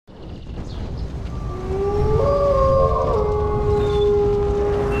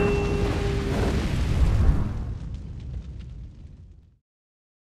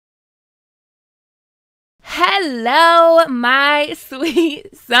Hello, my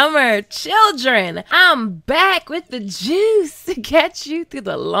sweet summer children. I'm back with the juice to get you through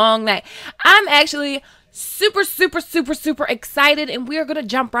the long night. I'm actually super excited, and we're gonna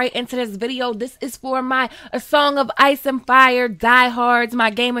jump right into this video. This is for my A Song of Ice and Fire diehards, my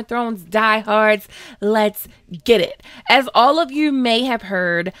Game of Thrones diehards. Let's get it. As all of you may have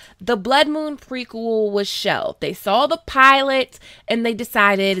heard, the Blood Moon prequel was shelved. They saw the pilot and they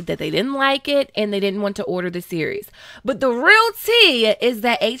decided that they didn't like it and they didn't want to order the series. But the real tea is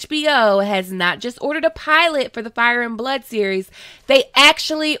that HBO has not just ordered a pilot for the Fire and Blood series, they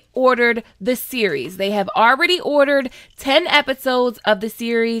actually ordered the series. They have already ordered 10 episodes of the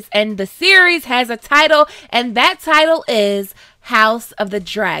series, and the series has a title, and that title is House of the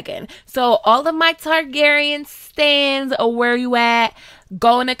Dragon. So all of my Targaryen stands, where you at?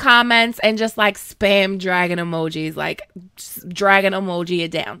 Go in the comments and just like spam dragon emojis, like dragon emoji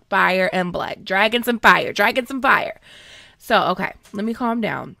it down. Fire and blood, dragons and fire, dragons and fire. So okay, let me calm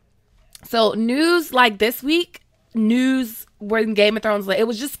down. So news like this week, news when Game of Thrones, it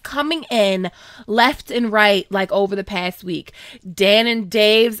was just coming in left and right like over the past week. Dan and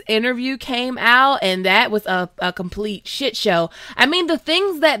Dave's interview came out, and that was a complete shit show. I mean, the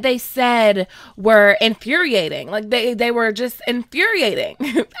things that they said were infuriating. Like they were just infuriating.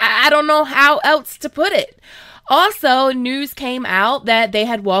 I don't know how else to put it. Also, news came out that they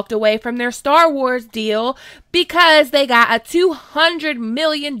had walked away from their Star Wars deal because they got a $200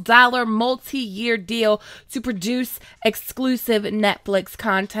 million multi-year deal to produce exclusive Netflix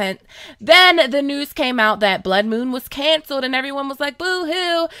content. Then the news came out that Blood Moon was canceled, and everyone was like,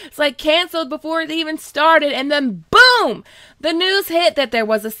 boo-hoo. It's like canceled before it even started, and then boom! The news hit that there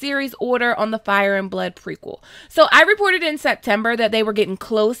was a series order on the Fire and Blood prequel. So I reported in September that they were getting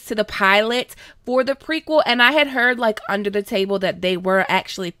close to the pilot for the prequel, and I had heard like under the table that they were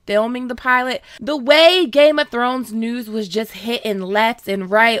actually filming the pilot. The way Game of Thrones news was just hitting left and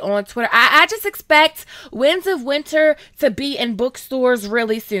right on Twitter, I just expect Winds of Winter to be in bookstores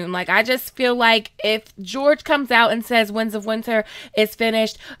really soon. Like, I just feel like if George comes out and says Winds of Winter is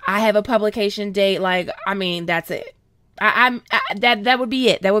finished, I have a publication date, like, I mean, that's it. That would be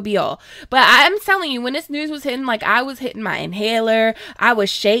it. That would be all. But I'm telling you, when this news was hitting, like, I was hitting my inhaler, I was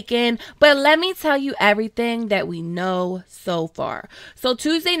shaking. But let me tell you everything that we know so far. So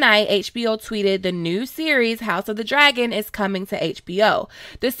Tuesday night, HBO tweeted the new series House of the Dragon is coming to HBO.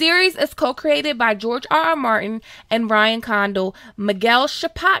 The series is co-created by George R.R. Martin and Ryan Condal. Miguel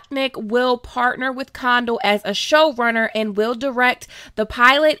Sapochnik will partner with Condal as a showrunner and will direct the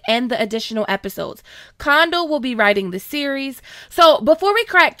pilot and the additional episodes. Condal will be writing the series. So before we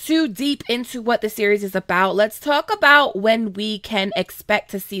crack too deep into what the series is about, let's talk about when we can expect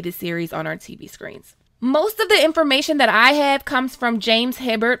to see the series on our TV screens. Most of the information that I have comes from James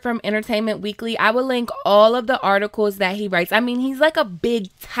Hibbert from Entertainment Weekly. I will link all of the articles that he writes. I mean, he's like a big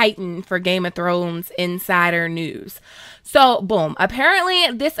titan for Game of Thrones insider news. So, boom.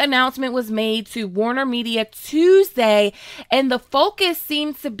 Apparently, this announcement was made to Warner Media Tuesday, and the focus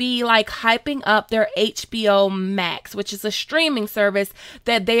seems to be like hyping up their HBO Max, which is a streaming service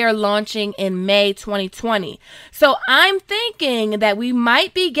that they are launching in May 2020. So, I'm thinking that we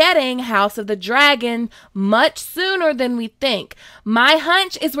might be getting House of the Dragon much sooner than we think. My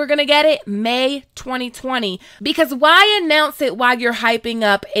hunch is we're going to get it May 2020, because why announce it while you're hyping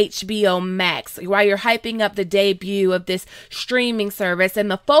up HBO Max, while you're hyping up the debut of this streaming service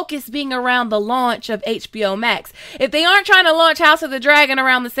and the focus being around the launch of HBO Max? If they aren't trying to launch House of the Dragon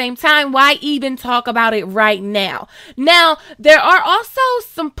around the same time, why even talk about it right now? Now, there are also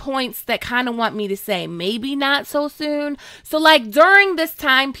some points that kind of want me to say maybe not so soon. So like during this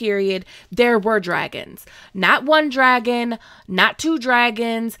time period, there were dragons. Not one dragon, not two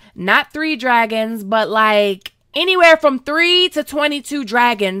dragons, not three dragons, but like anywhere from 3 to 22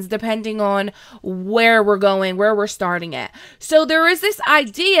 dragons, depending on where we're going, where we're starting at. So there is this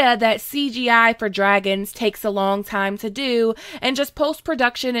idea that CGI for dragons takes a long time to do, and just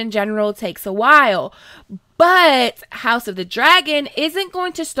post-production in general takes a while. But House of the Dragon isn't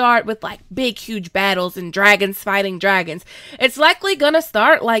going to start with like big, huge battles and dragons fighting dragons. It's likely going to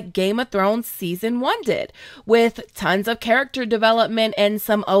start like Game of Thrones Season 1 did, with tons of character development and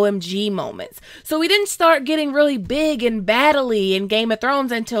some OMG moments. So we didn't start getting really big and battly in Game of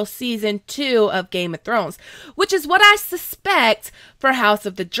Thrones until Season 2 of Game of Thrones, which is what I suspect for House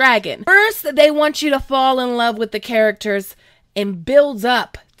of the Dragon. First, they want you to fall in love with the characters and build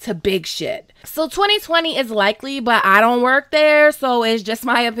up to big shit. So 2020 is likely, but I don't work there, so it's just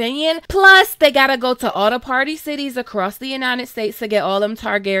my opinion. Plus, they gotta go to all the party cities across the United States to get all them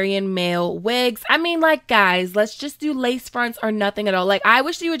Targaryen male wigs. I mean, like, guys, let's just do lace fronts or nothing at all. Like, I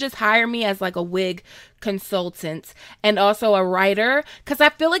wish you would just hire me as like a wig consultant and also a writer, because I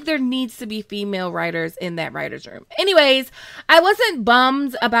feel like there needs to be female writers in that writer's room. Anyways, I wasn't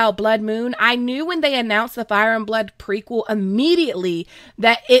bummed about Blood Moon. I knew when they announced the Fire and Blood prequel immediately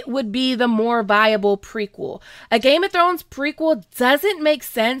that it would be the more viable prequel. A Game of Thrones prequel doesn't make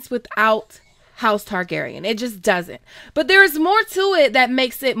sense without House Targaryen. It just doesn't. But there is more to it that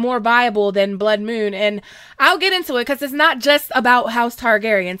makes it more viable than Blood Moon, and I'll get into it because it's not just about House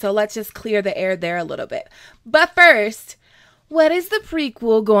Targaryen, so let's just clear the air there a little bit. But first, what is the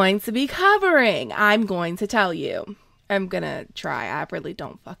prequel going to be covering? I'm going to tell you. I'm gonna try. I really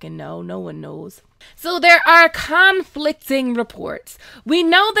don't fucking know. No one knows. So there are conflicting reports. We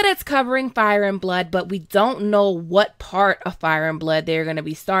know that it's covering Fire and Blood, but we don't know what part of Fire and Blood they're going to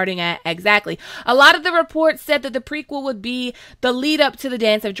be starting at exactly. A lot of the reports said that the prequel would be the lead up to the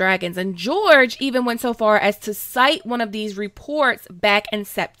Dance of Dragons, and George even went so far as to cite one of these reports back in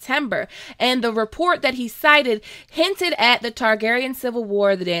September. And the report that he cited hinted at the Targaryen Civil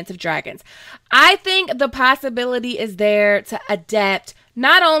War, the Dance of Dragons. I think the possibility is there to adapt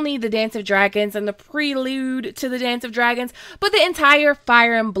not only the Dance of Dragons and the prelude to the Dance of Dragons, but the entire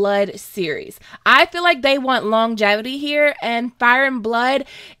Fire and Blood series. I feel like they want longevity here, and Fire and Blood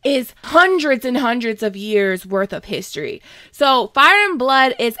is hundreds and hundreds of years worth of history. So Fire and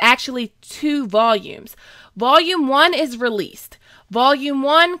Blood is actually 2 volumes. Volume 1 is released. Volume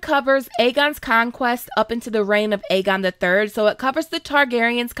 1 covers Aegon's conquest up into the reign of Aegon III. So it covers the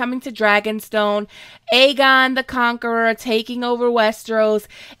Targaryens coming to Dragonstone, Aegon the Conqueror taking over Westeros,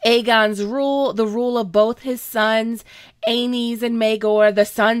 Aegon's rule, the rule of both his sons, Aenys and Maegor, the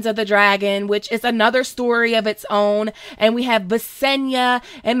sons of the dragon, which is another story of its own. And we have Visenya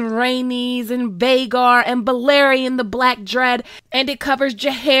and Rhaenys and Vhagar and Balerion the Black Dread. And it covers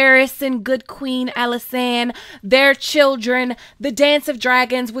Jaehaerys and Good Queen Alysanne, their children, the Dance of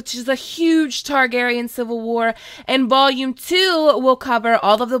Dragons, which is a huge Targaryen civil war. And Volume 2 will cover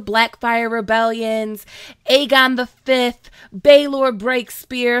all of the Blackfyre rebellions, Aegon V, Baelor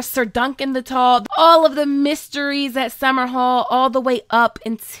Breakspear, Sir Duncan the Tall, all of the mysteries at Summerhall, all the way up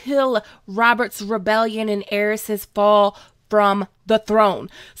until Robert's rebellion and Aerys's fall from the throne.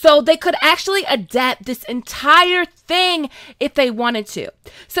 So they could actually adapt this entire thing if they wanted to.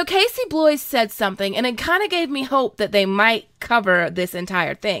 So Casey Bloys said something, and it kind of gave me hope that they might cover this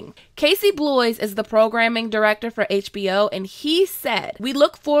entire thing. Casey Bloys is the programming director for HBO, and he said, "We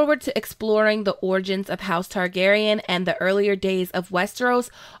look forward to exploring the origins of House Targaryen and the earlier days of Westeros,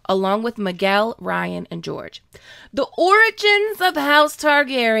 along with Miguel, Ryan, and George. The origins of House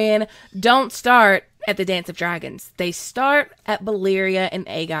Targaryen don't start at the Dance of Dragons. They start at Valyria and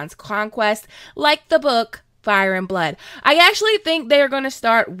Aegon's conquest, like the book Fire and Blood. I actually think they are going to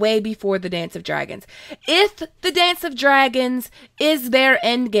start way before the Dance of Dragons. If the Dance of Dragons is their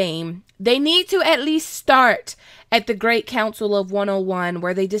end game, they need to at least start at the Great Council of 101,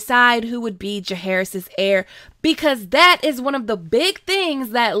 where they decide who would be Jaehaerys' heir, because that is one of the big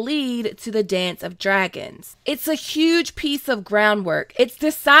things that lead to the Dance of Dragons. It's a huge piece of groundwork. It's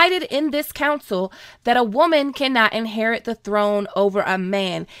decided in this council that a woman cannot inherit the throne over a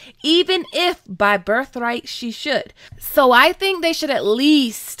man, even if by birthright she should. So I think they should at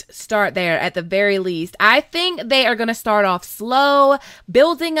least start there, at the very least. I think they are going to start off slow,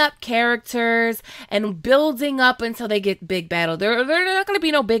 building up characters and building up until they get big battle. There are not going to be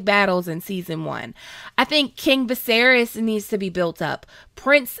no big battles in season 1. I think King Viserys needs to be built up.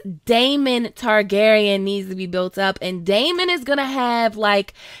 Prince Daemon Targaryen needs to be built up. And Daemon is going to have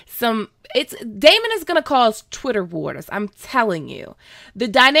like Daemon is going to cause Twitter wars. I'm telling you. The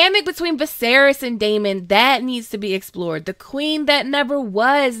dynamic between Viserys and Daemon, that needs to be explored. The queen that never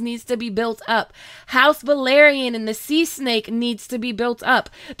was needs to be built up. House Valerian and the Sea Snake needs to be built up.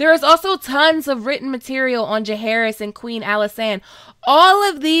 There is also tons of written material on Jaehaerys and Queen Alysanne. All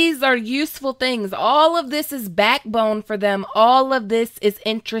of these are useful things. All of this is backbone for them. All of this is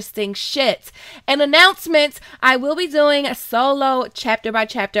interesting shit. And announcements, I will be doing a solo chapter by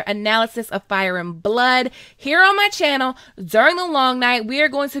chapter analysis of Fire and Blood here on my channel during the long night. We are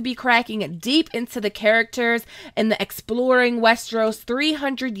going to be cracking deep into the characters and the exploring Westeros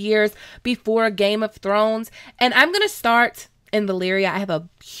 300 years before Game of Thrones. And I'm going to start in Valyria. I have a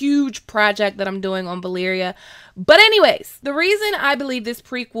huge project that I'm doing on Valyria. But anyways, the reason I believe this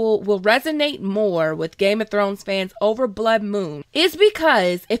prequel will resonate more with Game of Thrones fans over Blood Moon is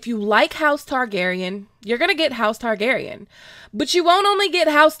because if you like House Targaryen, you're going to get House Targaryen. But you won't only get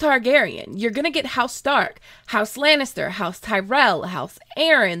House Targaryen. You're going to get House Stark, House Lannister, House Tyrell, House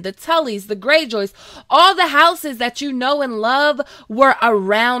Arryn, the Tullys, the Greyjoys, all the houses that you know and love were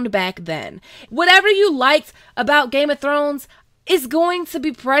around back then. Whatever you liked about Game of Thrones is going to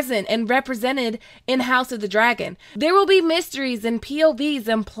be present and represented in House of the Dragon. There will be mysteries and POVs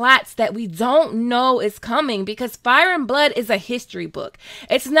and plots that we don't know is coming because Fire and Blood is a history book.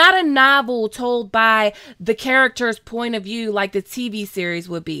 It's not a novel told by the character's point of view like the TV series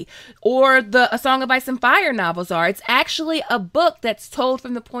would be, or the A Song of Ice and Fire novels are. It's actually a book that's told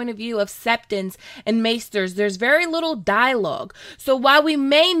from the point of view of septons and maesters. There's very little dialogue. So while we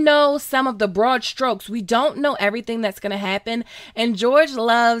may know some of the broad strokes, we don't know everything that's going to happen. And George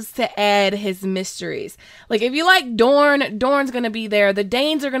loves to add his mysteries. Like if you like Dorne, Dorne's going to be there. The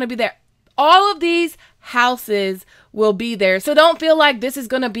Danes are going to be there. All of these houses will be there. So don't feel like this is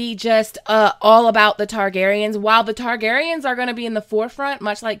going to be just all about the Targaryens. While the Targaryens are going to be in the forefront,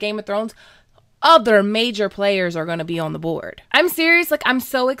 much like Game of Thrones, other major players are going to be on the board. I'm serious. Like, I'm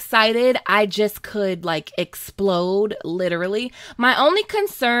so excited. I just could like explode, literally. My only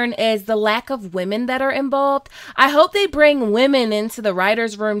concern is the lack of women that are involved. I hope they bring women into the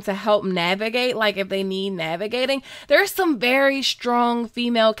writer's room to help navigate, like if they need navigating. There's some very strong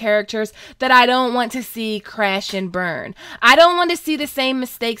female characters that I don't want to see crash and burn. I don't want to see the same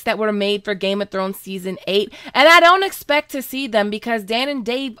mistakes that were made for Game of Thrones season 8. And I don't expect to see them because Dan and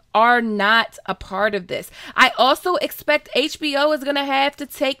Dave are not a part of this. I also expect HBO is going to have to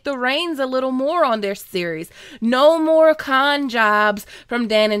take the reins a little more on their series. No more con jobs from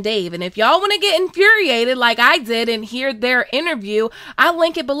Dan and Dave. And if y'all want to get infuriated like I did and hear their interview, I'll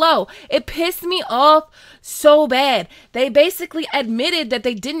link it below. It pissed me off so bad. They basically admitted that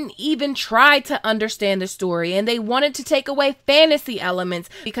they didn't even try to understand the story and they wanted to take away fantasy elements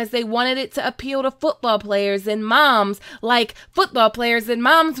because they wanted it to appeal to football players and moms. Like football players and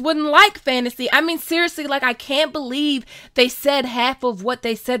moms wouldn't like fantasy. I mean, seriously, like I can't believe they said half of what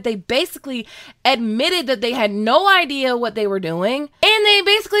they said. They basically admitted that they had no idea what they were doing and they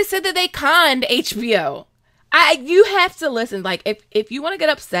basically said that they conned HBO. You have to listen. Like, if you want to get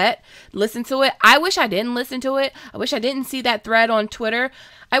upset, listen to it. I wish I didn't listen to it. I wish I didn't see that thread on Twitter.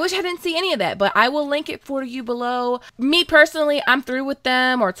 I wish I didn't see any of that, but I will link it for you below. Me personally, I'm through with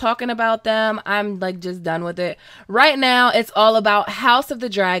them or talking about them. I'm like just done with it. Right now, it's all about House of the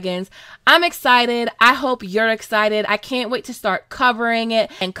Dragons. I'm excited. I hope you're excited. I can't wait to start covering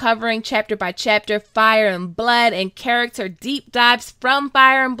it and covering chapter by chapter Fire and Blood and character deep dives from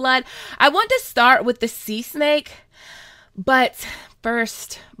Fire and Blood. I want to start with the sea snake, but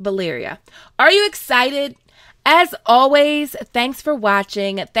first, Valyria. Are you excited? As always, thanks for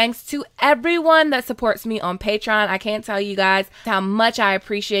watching. Thanks to everyone that supports me on Patreon. I can't tell you guys how much I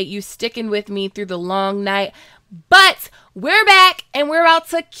appreciate you sticking with me through the long night. But we're back and we're about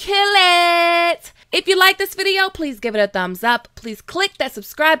to kill it. If you like this video, please give it a thumbs up. Please click that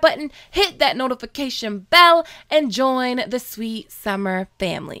subscribe button, hit that notification bell, and join the Sweet Summer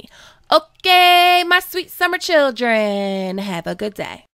family. Okay, my sweet summer children, have a good day.